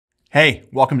Hey,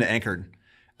 welcome to Anchored.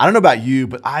 I don't know about you,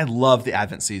 but I love the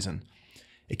Advent season.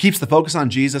 It keeps the focus on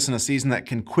Jesus in a season that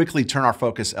can quickly turn our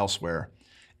focus elsewhere.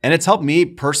 And it's helped me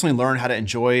personally learn how to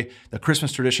enjoy the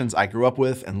Christmas traditions I grew up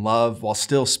with and love while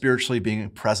still spiritually being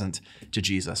present to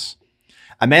Jesus.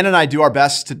 Amanda and I do our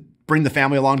best to bring the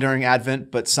family along during Advent,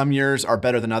 but some years are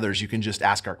better than others. You can just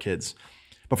ask our kids.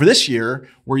 But for this year,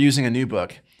 we're using a new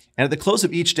book. And at the close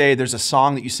of each day, there's a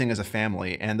song that you sing as a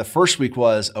family. And the first week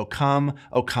was, O come,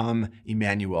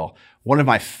 Immanuel. One of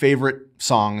my favorite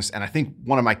songs, and I think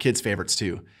one of my kids' favorites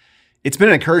too. It's been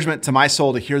an encouragement to my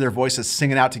soul to hear their voices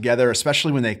singing out together,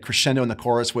 especially when they crescendo in the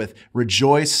chorus with,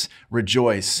 Rejoice,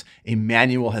 rejoice,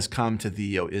 Immanuel has come to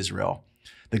thee, O Israel.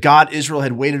 The God Israel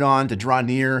had waited on to draw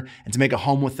near and to make a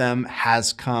home with them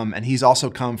has come, and he's also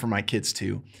come for my kids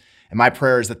too. And my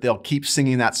prayer is that they'll keep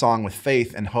singing that song with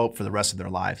faith and hope for the rest of their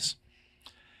lives.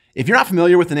 If you're not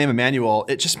familiar with the name Immanuel,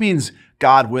 it just means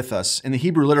God with us. In the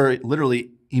Hebrew,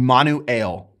 literally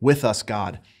Immanuel, with us,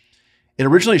 God. It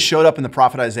originally showed up in the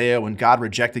prophet Isaiah when God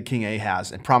rejected King Ahaz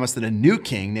and promised that a new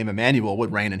king named Immanuel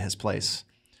would reign in his place.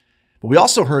 But we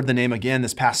also heard the name again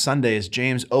this past Sunday as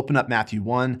James opened up Matthew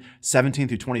 1, 17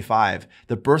 through 25,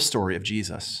 the birth story of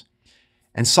Jesus,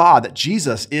 and saw that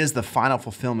Jesus is the final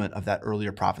fulfillment of that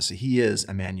earlier prophecy. He is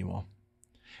Immanuel.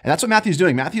 And that's what Matthew's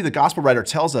doing. Matthew, the gospel writer,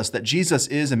 tells us that Jesus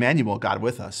is Immanuel, God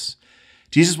with us.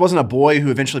 Jesus wasn't a boy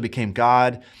who eventually became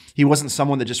God. He wasn't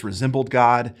someone that just resembled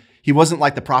God. He wasn't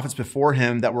like the prophets before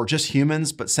him that were just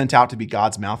humans but sent out to be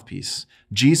God's mouthpiece.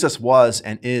 Jesus was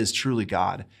and is truly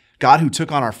God. God who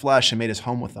took on our flesh and made his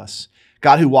home with us.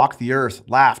 God who walked the earth,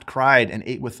 laughed, cried, and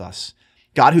ate with us.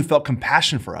 God who felt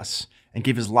compassion for us and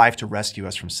gave his life to rescue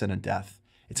us from sin and death.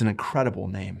 It's an incredible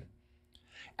name.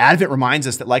 Advent reminds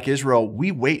us that, like Israel,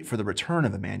 we wait for the return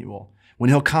of Immanuel, when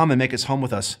he'll come and make his home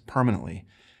with us permanently,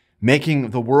 making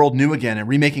the world new again and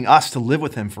remaking us to live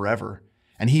with him forever.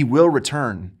 And he will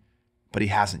return, but he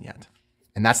hasn't yet.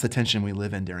 And that's the tension we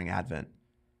live in during Advent.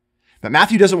 But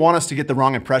Matthew doesn't want us to get the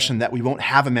wrong impression that we won't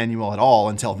have Immanuel at all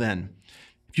until then.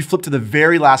 If you flip to the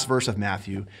very last verse of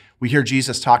Matthew, we hear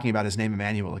Jesus talking about his name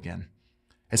Immanuel again.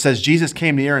 It says, Jesus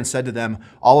came near and said to them,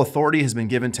 all authority has been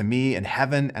given to me in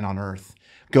heaven and on earth.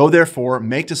 Go therefore,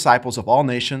 make disciples of all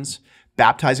nations,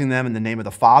 baptizing them in the name of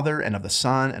the Father and of the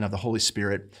Son and of the Holy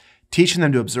Spirit, teaching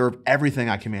them to observe everything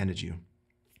I commanded you.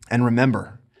 And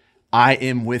remember, I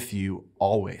am with you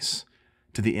always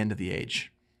to the end of the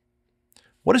age.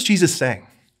 What is Jesus saying?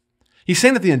 He's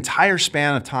saying that the entire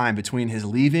span of time between his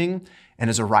leaving and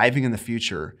his arriving in the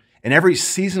future, and every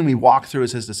season we walk through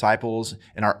as his disciples,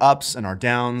 in our ups and our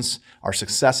downs, our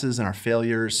successes and our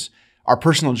failures, our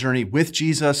personal journey with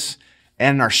Jesus,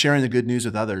 and in our sharing the good news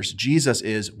with others, Jesus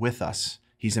is with us.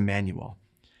 He's Immanuel.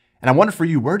 And I wonder for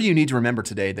you, where do you need to remember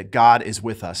today that God is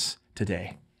with us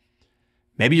today?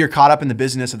 Maybe you're caught up in the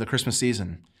busyness of the Christmas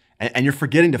season, and you're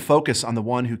forgetting to focus on the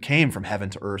one who came from heaven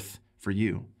to earth for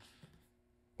you.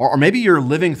 Or maybe you're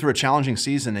living through a challenging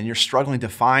season and you're struggling to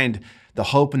find the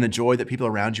hope and the joy that people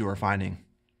around you are finding.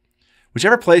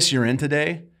 Whichever place you're in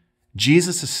today,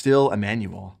 Jesus is still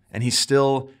Immanuel, and he's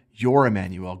still your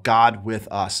Immanuel, God with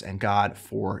us and God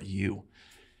for you.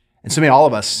 And so may all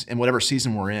of us, in whatever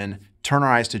season we're in, turn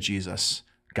our eyes to Jesus,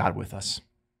 God with us.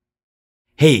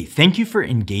 Hey, thank you for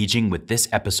engaging with this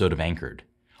episode of Anchored.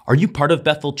 Are you part of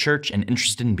Bethel Church and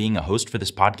interested in being a host for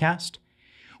this podcast?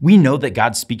 We know that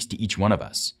God speaks to each one of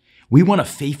us. We want to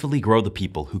faithfully grow the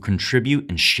people who contribute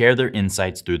and share their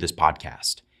insights through this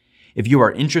podcast. If you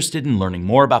are interested in learning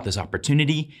more about this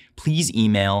opportunity, please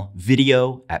email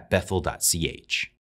video@bethel.ch.